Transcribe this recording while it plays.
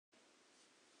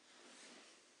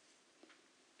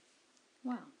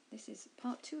Well, this is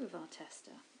part 2 of our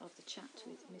tester of the chat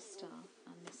with Miss Star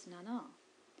and Miss Nana.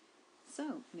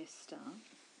 So, Miss Star,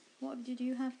 what did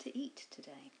you have to eat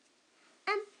today?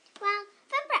 Well,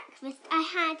 for breakfast I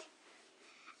had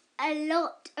a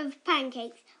lot of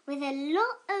pancakes with a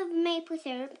lot of maple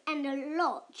syrup and a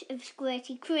lot of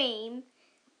squirty cream.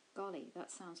 Golly,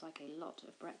 that sounds like a lot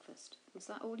of breakfast. Was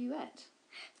that all you ate?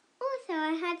 Also,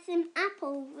 I had some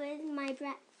apple with my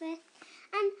breakfast,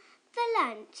 and for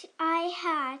lunch I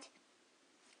had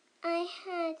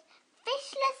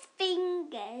fishless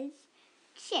fingers,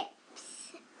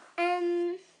 chips.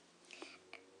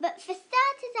 But for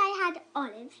starters, I had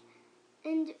olives,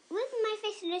 and with my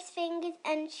fishless fingers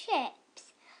and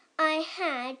chips, I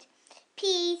had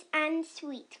peas and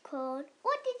sweet corn.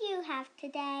 What did you have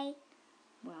today?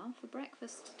 Well, for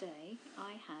breakfast today,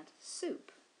 I had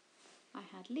soup. I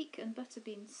had leek and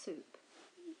butterbean soup,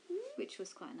 which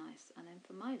was quite nice. And then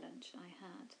for my lunch, I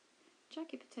had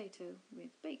jacket potato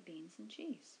with baked beans and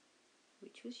cheese,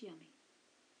 which was yummy.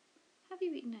 Have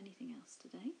you eaten anything else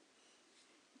today?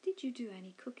 Did you do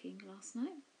any cooking last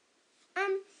night?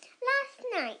 Last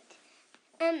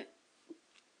night,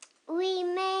 we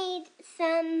made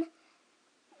some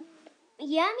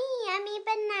yummy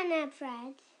banana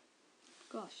bread.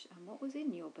 Gosh, and what was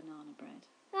in your banana bread?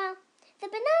 Well, the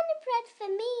banana bread for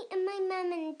me and my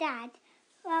mum and dad,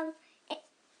 well, it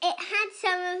had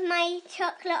some of my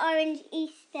chocolate orange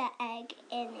Easter egg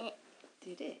in it.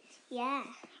 Did it? Yeah.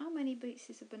 How many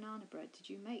pieces of banana bread did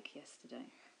you make yesterday?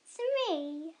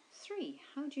 3. 3.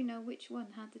 How do you know which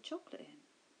one had the chocolate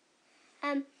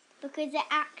in? Because it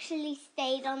actually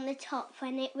stayed on the top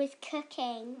when it was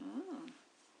cooking. Ah,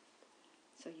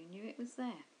 so you knew it was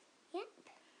there. Yep.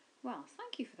 Well,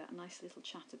 thank you for that nice little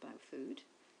chat about food.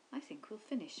 I think we'll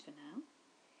finish for now.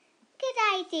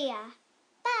 Good idea.